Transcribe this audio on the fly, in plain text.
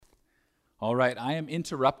All right, I am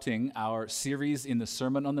interrupting our series in the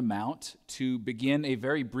Sermon on the Mount to begin a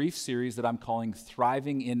very brief series that I'm calling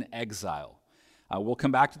Thriving in Exile. We'll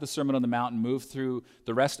come back to the Sermon on the Mount and move through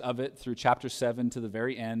the rest of it through chapter 7 to the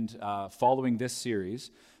very end following this series.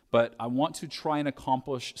 But I want to try and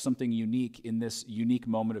accomplish something unique in this unique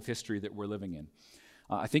moment of history that we're living in.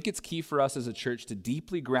 I think it's key for us as a church to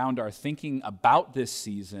deeply ground our thinking about this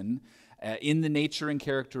season in the nature and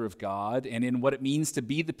character of God and in what it means to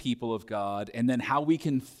be the people of God, and then how we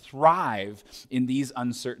can thrive in these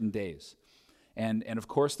uncertain days. And of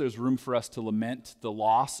course, there's room for us to lament the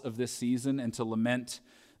loss of this season and to lament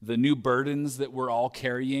the new burdens that we're all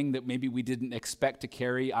carrying that maybe we didn't expect to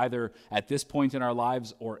carry either at this point in our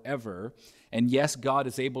lives or ever. And yes, God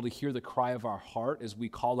is able to hear the cry of our heart as we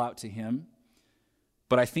call out to Him.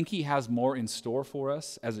 But I think He has more in store for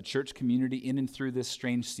us as a church community in and through this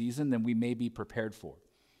strange season than we may be prepared for.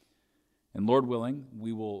 And Lord willing,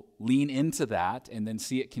 we will lean into that and then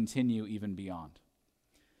see it continue even beyond.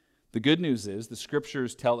 The good news is the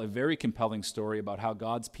Scriptures tell a very compelling story about how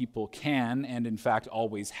God's people can, and in fact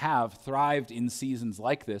always have, thrived in seasons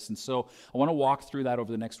like this. And so I want to walk through that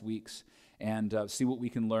over the next weeks and see what we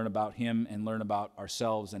can learn about Him and learn about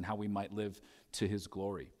ourselves and how we might live to His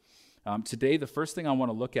glory. Today, the first thing I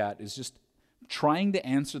want to look at is just trying to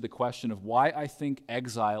answer the question of why I think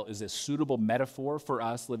exile is a suitable metaphor for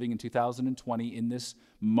us living in 2020 in this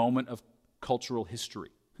moment of cultural history.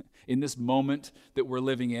 In this moment that we're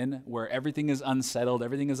living in, where everything is unsettled,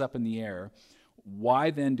 everything is up in the air, why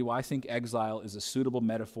then do I think exile is a suitable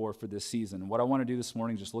metaphor for this season? And what I want to do this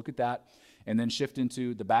morning is just look at that and then shift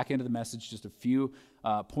into the back end of the message, just a few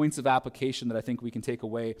points of application that I think we can take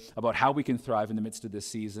away about how we can thrive in the midst of this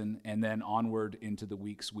season, and then onward into the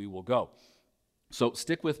weeks we will go. So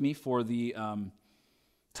stick with me for the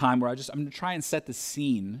time where I'm going to try and set the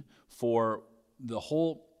scene for the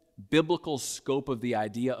whole biblical scope of the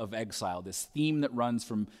idea of exile, this theme that runs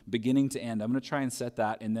from beginning to end. I'm going to try and set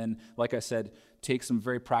that, and then, like I said, take some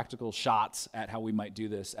very practical shots at how we might do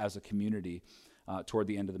this as a community toward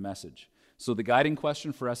the end of the message. So the guiding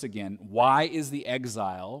question for us again, why is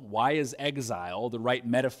exile the right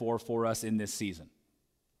metaphor for us in this season?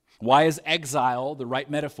 Why is exile the right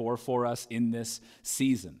metaphor for us in this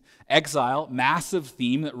season? Exile, massive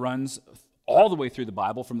theme that runs all the way through the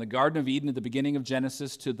Bible, from the Garden of Eden at the beginning of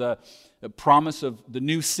Genesis to the promise of the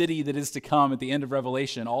new city that is to come at the end of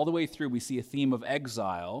Revelation. All the way through, we see a theme of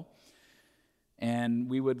exile. And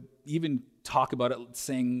we would even talk about it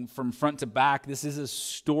saying from front to back, this is a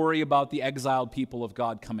story about the exiled people of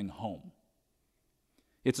God coming home.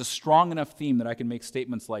 It's a strong enough theme that I can make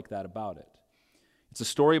statements like that about it. It's a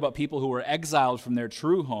story about people who were exiled from their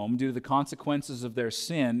true home due to the consequences of their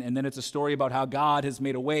sin, and then it's a story about how God has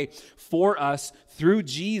made a way for us through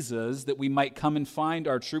Jesus that we might come and find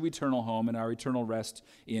our true eternal home and our eternal rest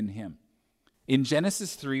in Him. In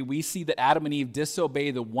Genesis 3, we see that Adam and Eve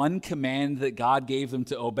disobey the one command that God gave them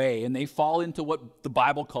to obey, and they fall into what the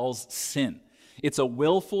Bible calls sin. It's a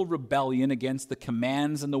willful rebellion against the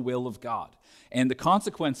commands and the will of God. And the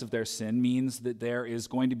consequence of their sin means that there is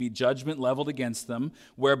going to be judgment leveled against them,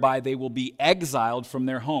 whereby they will be exiled from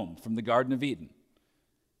their home, from the Garden of Eden.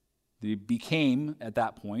 They became, at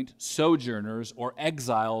that point, sojourners or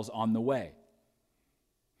exiles on the way.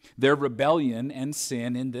 Their rebellion and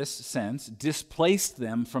sin, in this sense, displaced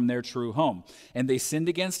them from their true home. And they sinned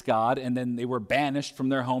against God, and then they were banished from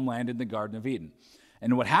their homeland in the Garden of Eden.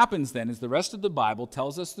 And what happens then is the rest of the Bible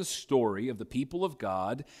tells us the story of the people of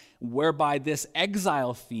God, whereby this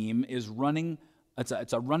exile theme is running, it's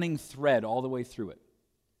a running thread all the way through it.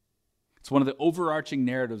 It's one of the overarching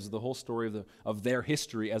narratives of the whole story of their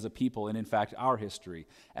history as a people, and in fact our history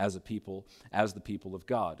as a people, as the people of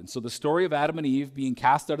God. And so the story of Adam and Eve being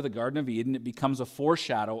cast out of the Garden of Eden, it becomes a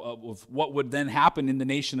foreshadow of what would then happen in the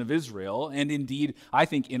nation of Israel, and indeed, I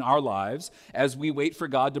think, in our lives, as we wait for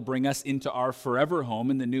God to bring us into our forever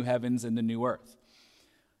home in the new heavens and the new earth.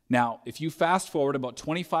 Now, if you fast forward about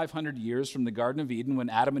 2,500 years from the Garden of Eden when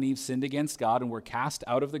Adam and Eve sinned against God and were cast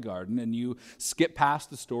out of the garden, and you skip past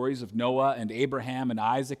the stories of Noah and Abraham and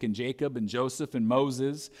Isaac and Jacob and Joseph and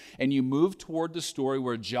Moses, and you move toward the story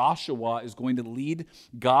where Joshua is going to lead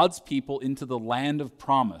God's people into the land of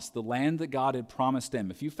promise, the land that God had promised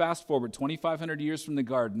them. If you fast forward 2,500 years from the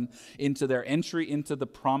garden into their entry into the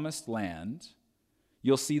promised land,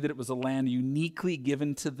 you'll see that it was a land uniquely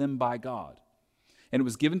given to them by God. And it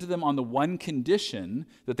was given to them on the one condition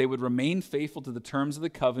that they would remain faithful to the terms of the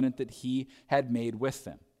covenant that He had made with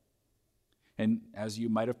them. And as you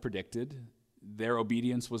might have predicted, their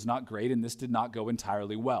obedience was not great, and this did not go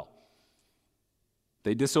entirely well.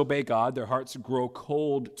 They disobey God, their hearts grow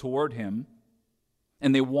cold toward Him,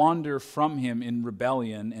 and they wander from him in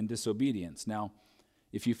rebellion and disobedience. Now,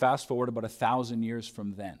 if you fast forward about 1,000 years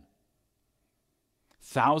from then,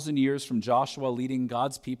 1,000 years from Joshua leading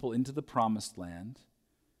God's people into the promised land,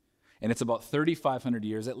 and it's about 3,500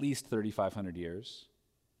 years, at least 3,500 years,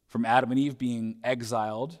 from Adam and Eve being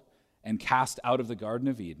exiled and cast out of the Garden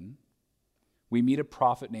of Eden, we meet a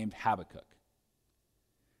prophet named Habakkuk.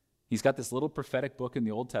 He's got this little prophetic book in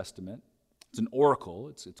the Old Testament. It's an oracle.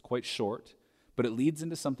 It's quite short, but it leads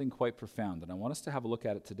into something quite profound. And I want us to have a look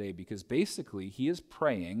at it today because basically he is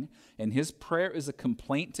praying, and his prayer is a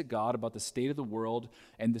complaint to God about the state of the world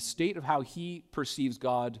and the state of how he perceives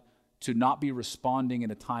God to not be responding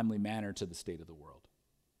in a timely manner to the state of the world.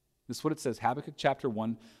 This is what it says, Habakkuk chapter 1.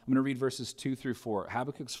 I'm going to read verses 2 through 4.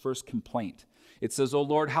 Habakkuk's first complaint. It says, O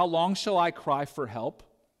Lord, how long shall I cry for help,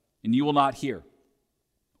 and you will not hear?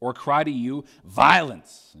 Or cry to you,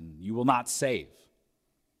 violence, and you will not save?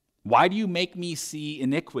 Why do you make me see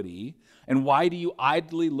iniquity, and why do you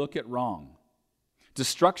idly look at wrong?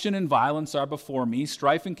 Destruction and violence are before me,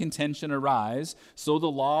 strife and contention arise, so the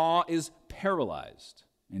law is paralyzed,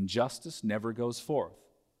 and justice never goes forth.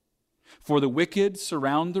 For the wicked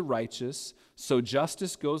surround the righteous, so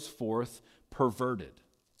justice goes forth perverted.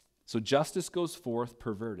 So justice goes forth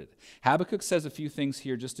perverted. Habakkuk says a few things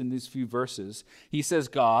here just in these few verses. He says,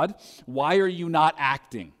 God, why are you not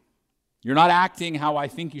acting? You're not acting how I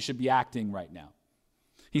think you should be acting right now.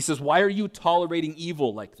 He says, why are you tolerating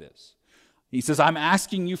evil like this? He says, I'm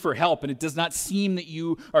asking you for help, and it does not seem that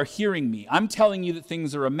you are hearing me. I'm telling you that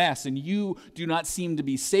things are a mess, and you do not seem to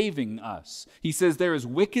be saving us. He says, there is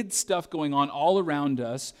wicked stuff going on all around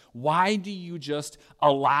us. Why do you just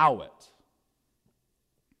allow it?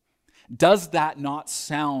 Does that not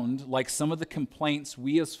sound like some of the complaints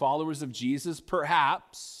we as followers of Jesus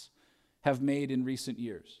perhaps have made in recent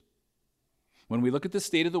years? When we look at the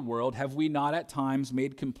state of the world, have we not at times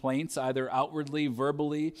made complaints, either outwardly,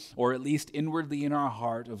 verbally, or at least inwardly in our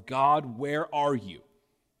heart, of God, where are you?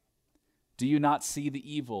 Do you not see the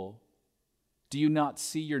evil? Do you not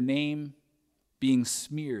see your name being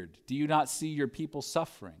smeared? Do you not see your people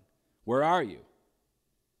suffering? Where are you?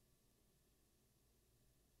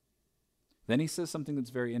 Then he says something that's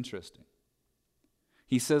very interesting.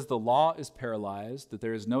 He says the law is paralyzed, that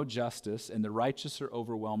there is no justice, and the righteous are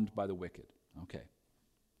overwhelmed by the wicked. Okay.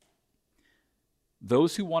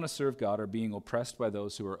 Those who want to serve God are being oppressed by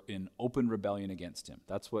those who are in open rebellion against him.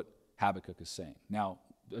 That's what Habakkuk is saying. Now,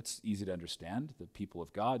 that's easy to understand. The people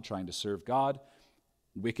of God trying to serve God,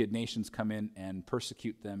 wicked nations come in and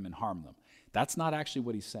persecute them and harm them. That's not actually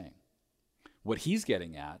what he's saying. What he's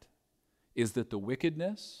getting at is that the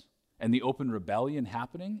wickedness and the open rebellion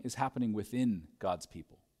is happening within God's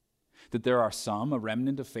people. That there are some, a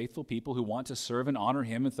remnant of faithful people who want to serve and honor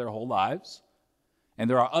him with their whole lives. And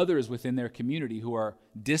there are others within their community who are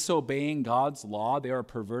disobeying God's law. They are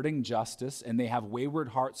perverting justice, and they have wayward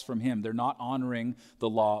hearts from him. They're not honoring the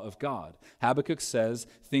law of God. Habakkuk says,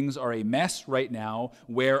 things are a mess right now.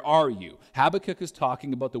 Where are you? Habakkuk is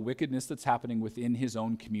talking about the wickedness that's happening within his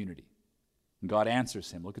own community. And God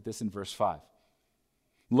answers him. Look at this in verse 5.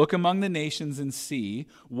 Look among the nations and see,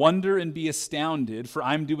 wonder and be astounded, for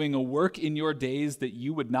I'm doing a work in your days that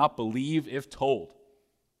you would not believe if told.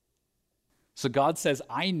 So God says,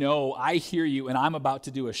 I know, I hear you, and I'm about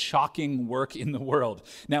to do a shocking work in the world.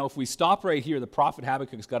 Now, if we stop right here, the prophet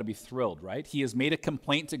Habakkuk's got to be thrilled, right? He has made a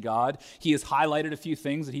complaint to God. He has highlighted a few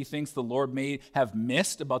things that he thinks the Lord may have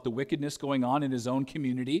missed about the wickedness going on in his own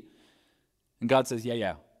community. And God says,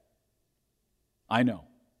 yeah, I know.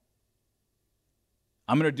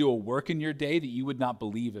 I'm going to do a work in your day that you would not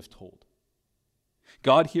believe if told.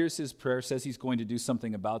 God hears his prayer, says he's going to do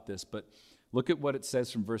something about this, but look at what it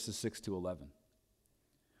says from verses 6 to 11.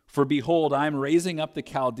 For behold, I am raising up the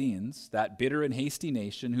Chaldeans, that bitter and hasty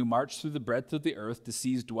nation, who march through the breadth of the earth to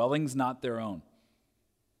seize dwellings not their own.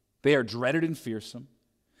 They are dreaded and fearsome.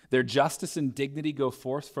 Their justice and dignity go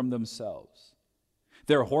forth from themselves.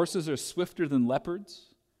 Their horses are swifter than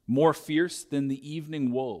leopards, more fierce than the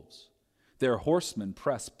evening wolves. Their horsemen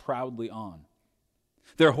press proudly on.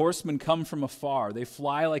 Their horsemen come from afar. They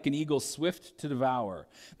fly like an eagle swift to devour.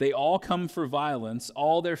 They all come for violence,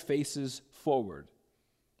 all their faces forward.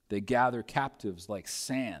 They gather captives like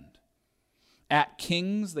sand. At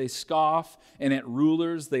kings they scoff, and at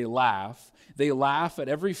rulers they laugh. They laugh at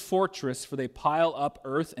every fortress, for they pile up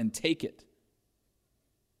earth and take it.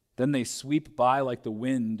 Then they sweep by like the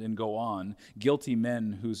wind and go on, guilty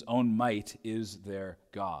men whose own might is their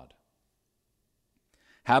God.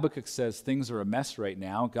 Habakkuk says things are a mess right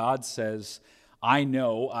now. God says, I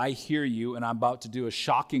know, I hear you, and I'm about to do a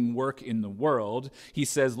shocking work in the world. He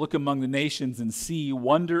says, look among the nations and see,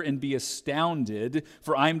 wonder and be astounded,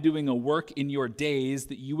 for I'm doing a work in your days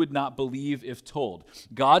that you would not believe if told.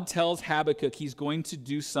 God tells Habakkuk he's going to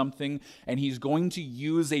do something, and he's going to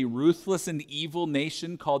use a ruthless and evil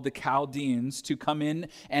nation called the Chaldeans to come in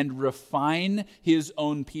and refine his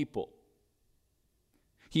own people.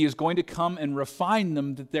 He is going to come and refine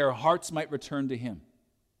them that their hearts might return to him.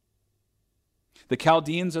 The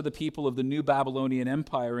Chaldeans are the people of the new Babylonian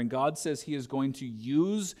Empire, and God says he is going to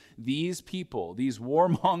use these people, these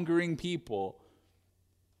warmongering people,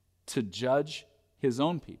 to judge his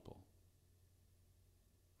own people.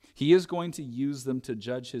 He is going to use them to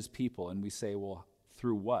judge his people, and we say, well,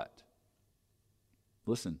 through what?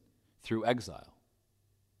 Listen, through exile.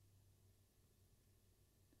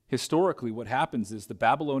 Historically, what happens is the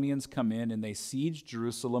Babylonians come in and they siege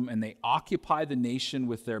Jerusalem and they occupy the nation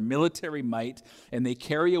with their military might, and they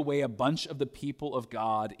carry away a bunch of the people of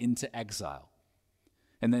God into exile.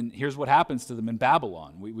 And then here's what happens to them in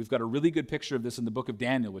Babylon. We've got a really good picture of this in the book of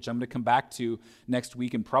Daniel, which I'm going to come back to next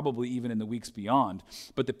week and probably even in the weeks beyond.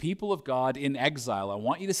 But the people of God in exile, I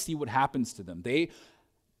want you to see what happens to them. They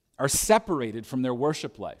are separated from their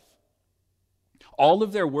worship life. All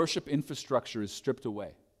of their worship infrastructure is stripped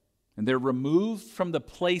away. And they're removed from the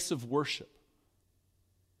place of worship.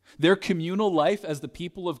 Their communal life as the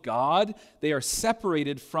people of God, they are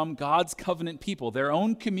separated from God's covenant people. Their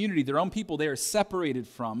own community, their own people, they are separated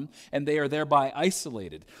from, and they are thereby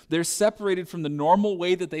isolated. They're separated from the normal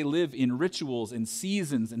way that they live in rituals and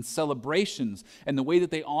seasons and celebrations, and the way that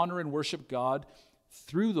they honor and worship God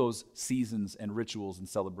through those seasons and rituals and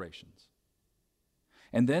celebrations.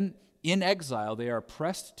 And then in exile, they are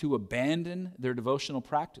pressed to abandon their devotional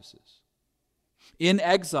practices. In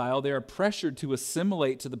exile, they are pressured to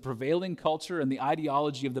assimilate to the prevailing culture and the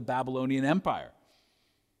ideology of the Babylonian Empire.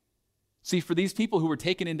 See, for these people who were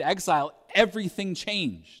taken into exile, everything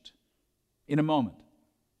changed in a moment.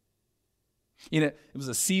 It was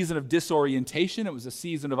a season of disorientation. It was a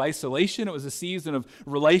season of isolation. It was a season of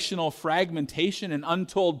relational fragmentation and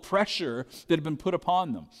untold pressure that had been put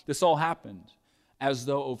upon them. This all happened as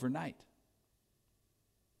though overnight.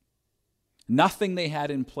 Nothing they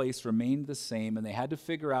had in place remained the same, and they had to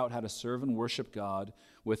figure out how to serve and worship God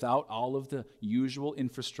without all of the usual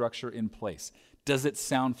infrastructure in place. Does it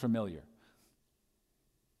sound familiar?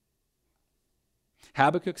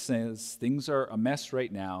 Habakkuk says, things are a mess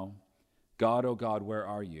right now. God, oh God, where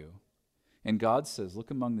are you? And God says,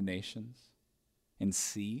 look among the nations and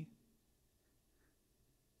see.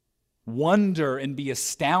 Wonder and be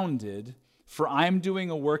astounded, for I'm doing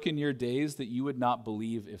a work in your days that you would not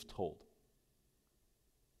believe if told.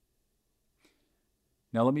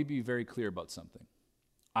 Now, let me be very clear about something.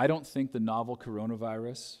 I don't think the novel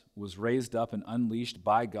coronavirus was raised up and unleashed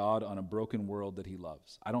by God on a broken world that he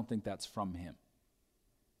loves. I don't think that's from him.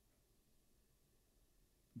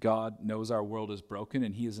 God knows our world is broken,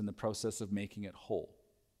 and he is in the process of making it whole.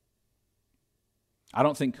 I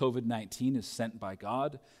don't think COVID-19 is sent by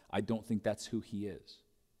God. I don't think that's who he is.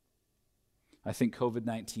 I think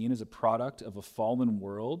COVID-19 is a product of a fallen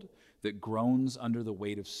world that groans under the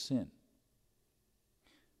weight of sin.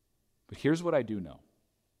 But here's what I do know.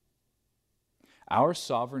 Our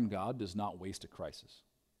sovereign God does not waste a crisis.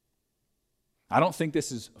 I don't think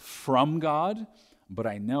this is from God, but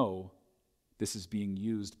I know this is being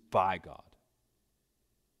used by God.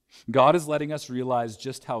 God is letting us realize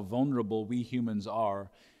just how vulnerable we humans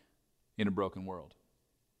are in a broken world.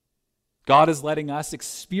 God is letting us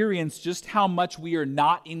experience just how much we are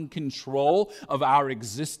not in control of our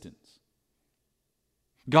existence.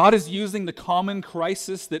 God is using the common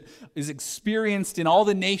crisis that is experienced in all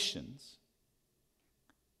the nations.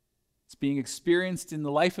 It's being experienced in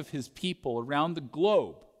the life of his people around the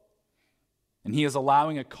globe. And he is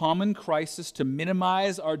allowing a common crisis to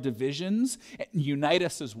minimize our divisions and unite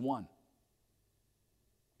us as one.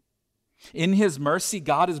 In his mercy,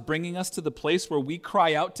 God is bringing us to the place where we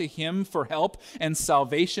cry out to him for help and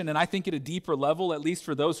salvation. And I think at a deeper level, at least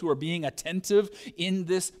for those who are being attentive in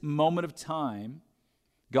this moment of time,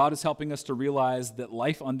 God is helping us to realize that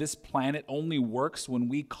life on this planet only works when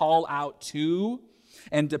we call out to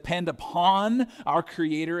and depend upon our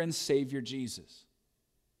Creator and Savior, Jesus.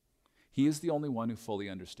 He is the only one who fully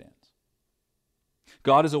understands.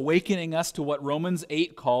 God is awakening us to what Romans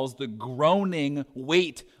 8 calls the groaning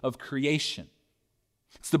weight of creation.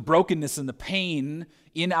 It's the brokenness and the pain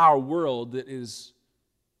in our world that is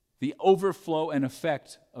the overflow and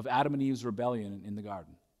effect of Adam and Eve's rebellion in the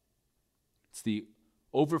garden. It's the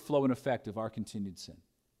overflow and effect of our continued sin.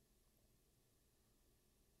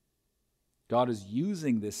 God is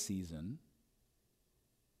using this season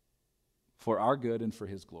for our good and for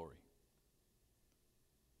his glory.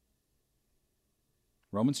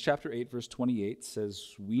 Romans chapter 8, verse 28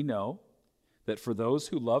 says, "We know that for those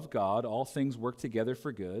who love God, all things work together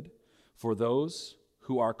for good, for those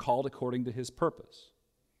who are called according to his purpose.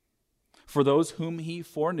 For those whom he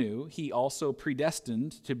foreknew, he also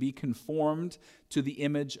predestined to be conformed to the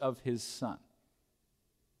image of his Son."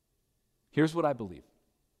 Here's what I believe.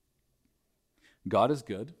 God is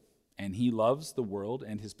good, and he loves the world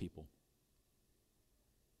and his people.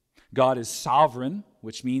 God is sovereign,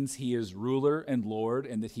 which means he is ruler and Lord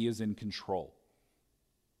and that he is in control.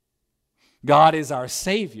 God is our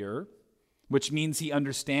Savior, which means he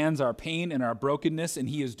understands our pain and our brokenness, and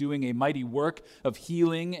he is doing a mighty work of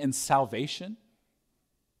healing and salvation.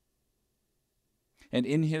 And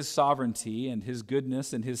in his sovereignty and his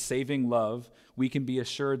goodness and his saving love, we can be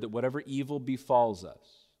assured that whatever evil befalls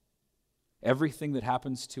us, everything that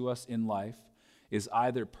happens to us in life, is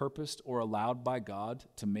either purposed or allowed by God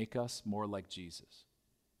to make us more like Jesus.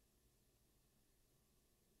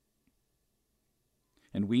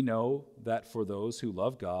 And we know that for those who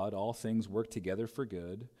love God, all things work together for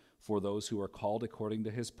good, for those who are called according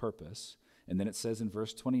to his purpose. And then it says in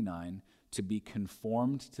verse 29, to be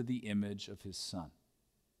conformed to the image of his Son.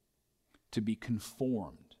 To be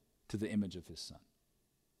conformed to the image of his Son.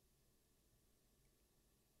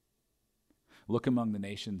 Look among the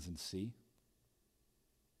nations and see.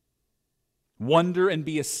 Wonder and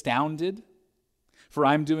be astounded, for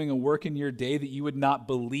I'm doing a work in your day that you would not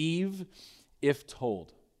believe if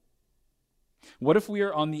told. What if we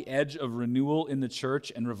are on the edge of renewal in the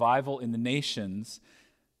church and revival in the nations,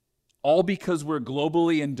 all because we're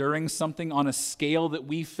globally enduring something on a scale that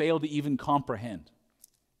we fail to even comprehend?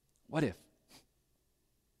 What if?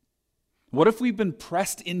 What if we've been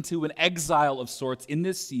pressed into an exile of sorts in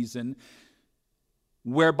this season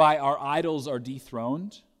whereby our idols are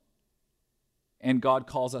dethroned and God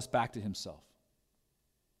calls us back to himself?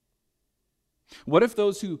 What if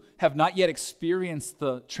those who have not yet experienced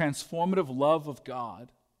the transformative love of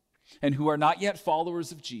God and who are not yet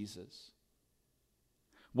followers of Jesus,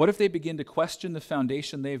 what if they begin to question the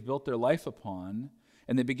foundation they've built their life upon,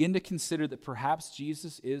 and they begin to consider that perhaps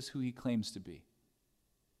Jesus is who he claims to be?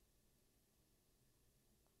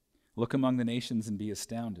 Look among the nations and be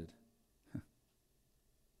astounded. I'm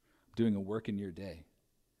doing a work in your day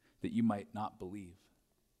that you might not believe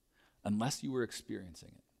unless you were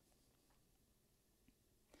experiencing it.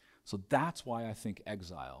 So that's why I think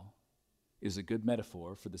exile is a good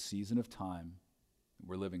metaphor for the season of time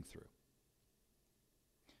we're living through.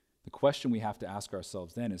 The question we have to ask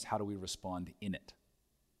ourselves then is, how do we respond in it?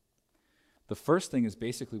 The first thing is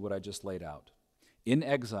basically what I just laid out. In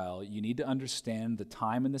exile, you need to understand the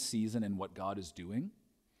time and the season and what God is doing,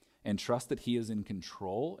 and trust that he is in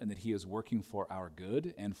control and that he is working for our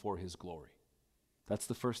good and for his glory. That's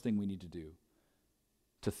the first thing we need to do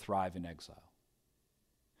to thrive in exile.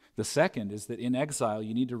 The second is that in exile,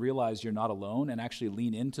 you need to realize you're not alone and actually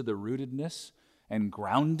lean into the rootedness and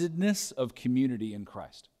groundedness of community in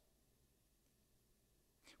Christ.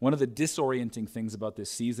 One of the disorienting things about this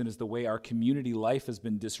season is the way our community life has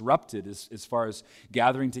been disrupted as far as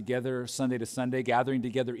gathering together Sunday to Sunday, gathering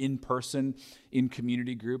together in person in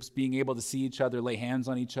community groups, being able to see each other, lay hands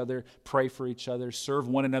on each other, pray for each other, serve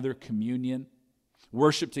one another communion,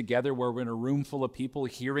 worship together where we're in a room full of people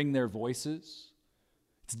hearing their voices.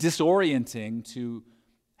 It's disorienting to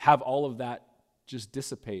have all of that just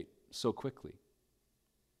dissipate so quickly.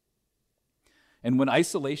 And when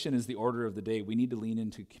isolation is the order of the day, we need to lean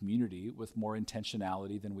into community with more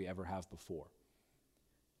intentionality than we ever have before.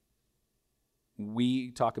 We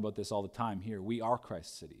talk about this all the time here. We are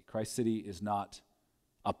Christ City. Christ City is not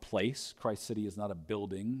a place. Christ City is not a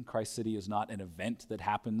building. Christ City is not an event that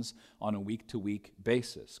happens on a week-to-week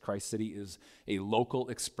basis. Christ City is a local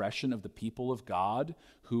expression of the people of God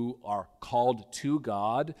who are called to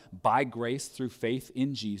God by grace through faith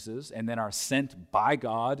in Jesus, and then are sent by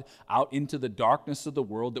God out into the darkness of the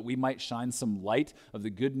world that we might shine some light of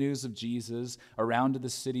the good news of Jesus around to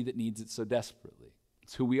the city that needs it so desperately.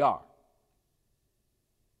 It's who we are.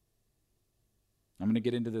 I'm going to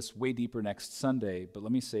get into this way deeper next Sunday, but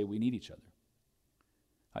let me say we need each other.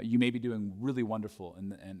 You may be doing really wonderful,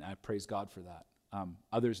 and I praise God for that.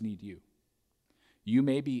 Others need you. You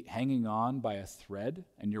may be hanging on by a thread,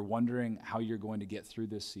 and you're wondering how you're going to get through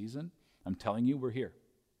this season. I'm telling you, we're here.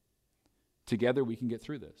 Together we can get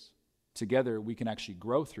through this. Together we can actually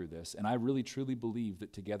grow through this, and I really truly believe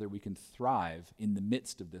that together we can thrive in the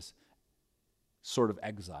midst of this sort of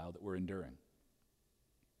exile that we're enduring.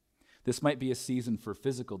 This might be a season for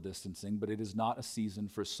physical distancing, but it is not a season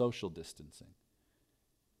for social distancing.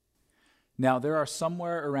 Now, there are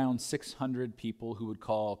somewhere around 600 people who would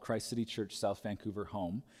call Christ City Church South Vancouver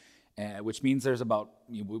home, which means there's about,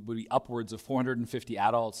 would be upwards of 450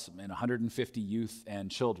 adults and 150 youth and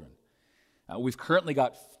children. We've currently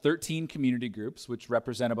got 13 community groups, which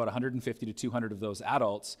represent about 150 to 200 of those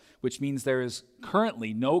adults, which means there is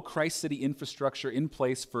currently no Christ City infrastructure in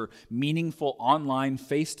place for meaningful online,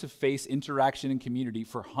 face-to-face interaction and community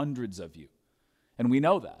for hundreds of you. And we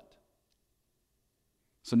know that.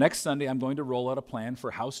 So next Sunday, I'm going to roll out a plan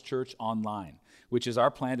for House Church Online, which is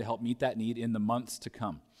our plan to help meet that need in the months to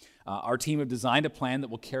come. Our team have designed a plan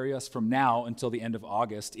that will carry us from now until the end of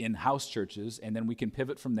August in house churches, and then we can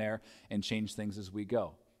pivot from there and change things as we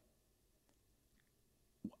go.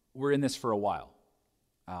 We're in this for a while.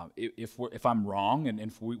 If I'm wrong, and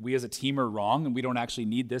if we as a team are wrong, and we don't actually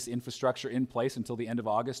need this infrastructure in place until the end of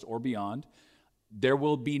August or beyond, there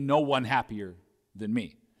will be no one happier than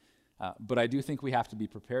me. But I do think we have to be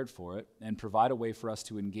prepared for it and provide a way for us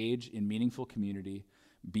to engage in meaningful community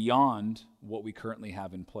beyond what we currently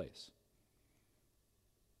have in place.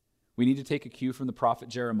 We need to take a cue from the prophet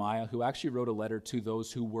Jeremiah, who actually wrote a letter to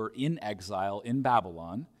those who were in exile in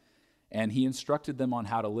Babylon, and he instructed them on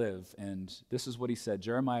how to live. And this is what he said,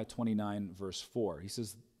 Jeremiah 29, verse 4. He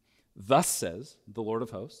says, "Thus says the Lord of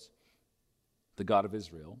hosts, the God of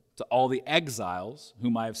Israel, to all the exiles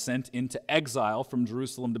whom I have sent into exile from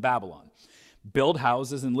Jerusalem to Babylon. Build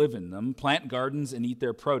houses and live in them, plant gardens and eat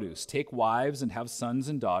their produce. Take wives and have sons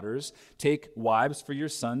and daughters. Take wives for your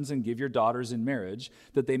sons and give your daughters in marriage,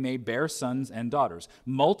 that they may bear sons and daughters.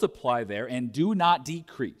 Multiply there and do not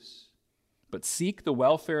decrease, but seek the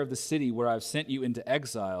welfare of the city where I have sent you into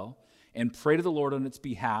exile, and pray to the Lord on its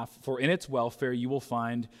behalf, for in its welfare you will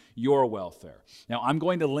find your welfare." Now, I'm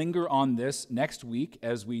going to linger on this next week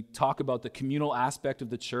as we talk about the communal aspect of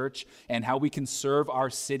the church and how we can serve our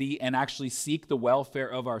city and actually seek the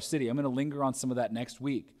welfare of our city. I'm going to linger on some of that next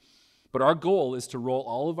week. But our goal is to roll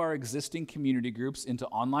all of our existing community groups into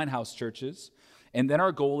online house churches, and then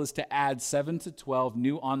our goal is to add 7 to 12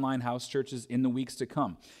 new online house churches in the weeks to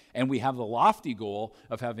come. And we have the lofty goal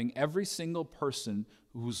of having every single person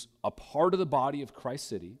who's a part of the body of Christ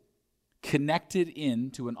City connected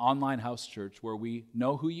into an online house church where we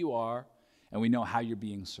know who you are and we know how you're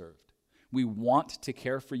being served. We want to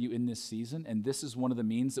care for you in this season, and this is one of the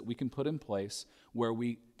means that we can put in place where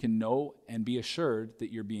we can know and be assured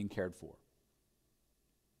that you're being cared for.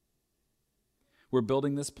 We're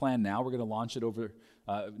building this plan now. We're going to launch it over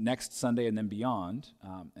next Sunday and then beyond,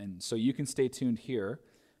 and so you can stay tuned here.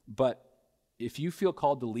 But if you feel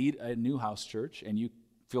called to lead a new house church and you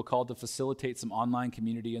feel called to facilitate some online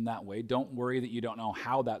community in that way, don't worry that you don't know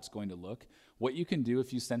how that's going to look. What you can do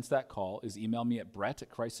if you sense that call is email me at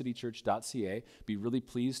brett@christcitychurch.ca. Be really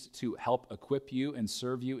pleased to help equip you and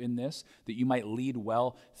serve you in this, that you might lead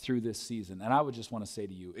well through this season. And I would just want to say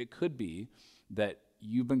to you, it could be that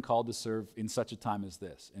you've been called to serve in such a time as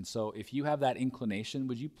this. And so if you have that inclination,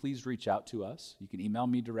 would you please reach out to us? You can email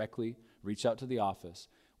me directly, reach out to the office.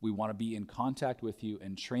 We want to be in contact with you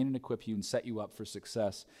and train and equip you and set you up for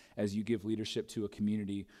success as you give leadership to a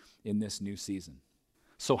community in this new season.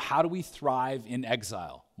 So how do we thrive in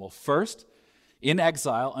exile? Well, first, in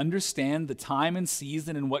exile, understand the time and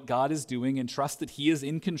season and what God is doing and trust that He is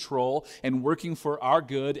in control and working for our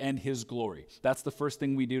good and His glory. That's the first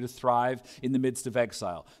thing we do to thrive in the midst of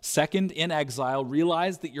exile. Second, in exile,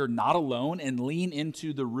 realize that you're not alone and lean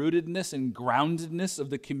into the rootedness and groundedness of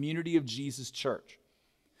the community of Jesus' church.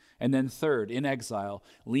 And then third, in exile,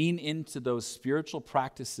 lean into those spiritual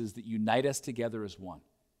practices that unite us together as one.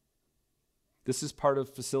 This is part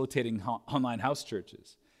of facilitating online house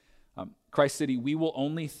churches. Christ City, we will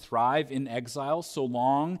only thrive in exile so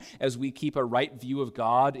long as we keep a right view of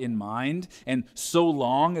God in mind, and so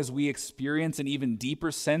long as we experience an even deeper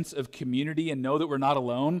sense of community and know that we're not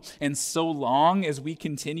alone, and so long as we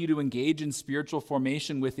continue to engage in spiritual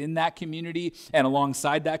formation within that community and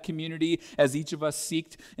alongside that community as each of us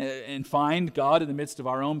seek and find God in the midst of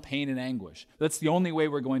our own pain and anguish. That's the only way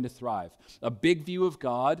we're going to thrive. A big view of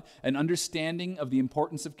God, an understanding of the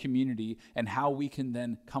importance of community, and how we can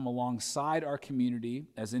then come alongside our community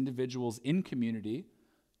as individuals in community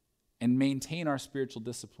and maintain our spiritual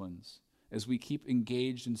disciplines as we keep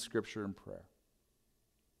engaged in Scripture and prayer.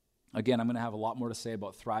 Again, I'm going to have a lot more to say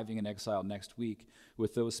about thriving in exile next week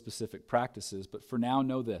with those specific practices, but for now,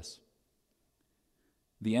 know this.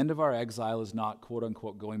 The end of our exile is not, quote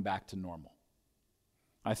unquote, going back to normal.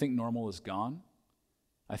 I think normal is gone.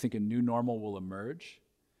 I think a new normal will emerge,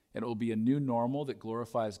 and it will be a new normal that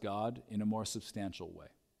glorifies God in a more substantial way.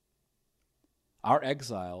 Our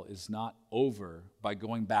exile is not over by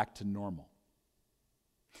going back to normal.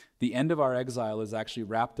 The end of our exile is actually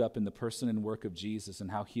wrapped up in the person and work of Jesus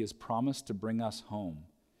and how he has promised to bring us home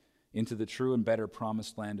into the true and better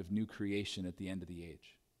promised land of new creation at the end of the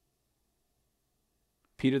age.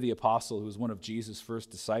 Peter the apostle, who was one of Jesus'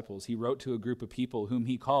 first disciples, he wrote to a group of people whom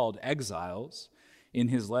he called exiles. In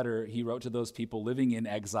his letter, he wrote to those people living in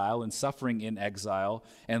exile and suffering in exile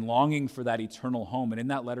and longing for that eternal home. And in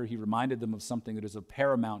that letter, he reminded them of something that is of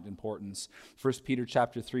paramount importance. 1 Peter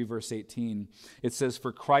chapter 3, verse 18, it says,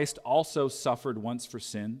 "For Christ also suffered once for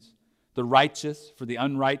sins, the righteous for the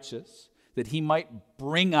unrighteous, that he might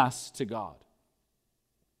bring us to God."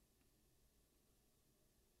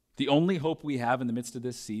 The only hope we have in the midst of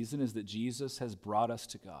this season is that Jesus has brought us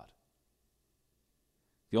to God.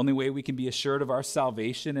 The only way we can be assured of our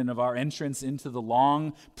salvation and of our entrance into the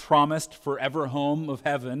long-promised forever home of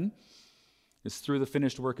heaven is through the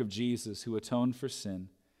finished work of Jesus, who atoned for sin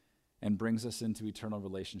and brings us into eternal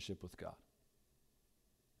relationship with God.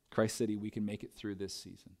 Christ City, we can make it through this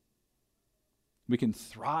season. We can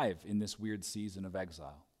thrive in this weird season of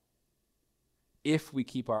exile if we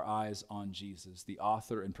keep our eyes on Jesus, the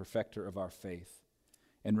author and perfecter of our faith,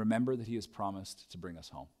 and remember that he has promised to bring us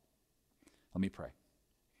home. Let me pray.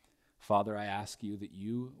 Father, I ask you that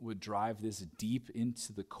you would drive this deep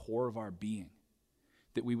into the core of our being,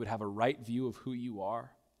 that we would have a right view of who you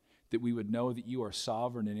are, that we would know that you are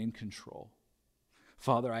sovereign and in control.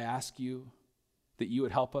 Father, I ask you that you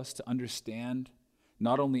would help us to understand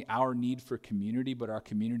not only our need for community, but our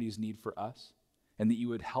community's need for us, and that you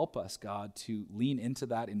would help us, God, to lean into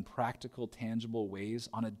that in practical, tangible ways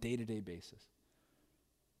on a day-to-day basis.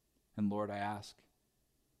 And Lord, I ask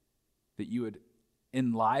that you would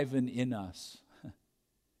enliven in us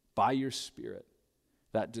by your Spirit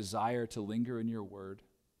that desire to linger in your word,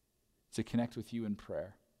 to connect with you in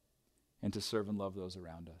prayer, and to serve and love those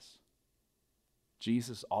around us.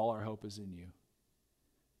 Jesus, all our hope is in you.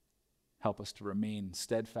 Help us to remain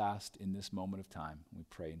steadfast in this moment of time. We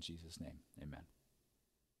pray in Jesus' name. Amen.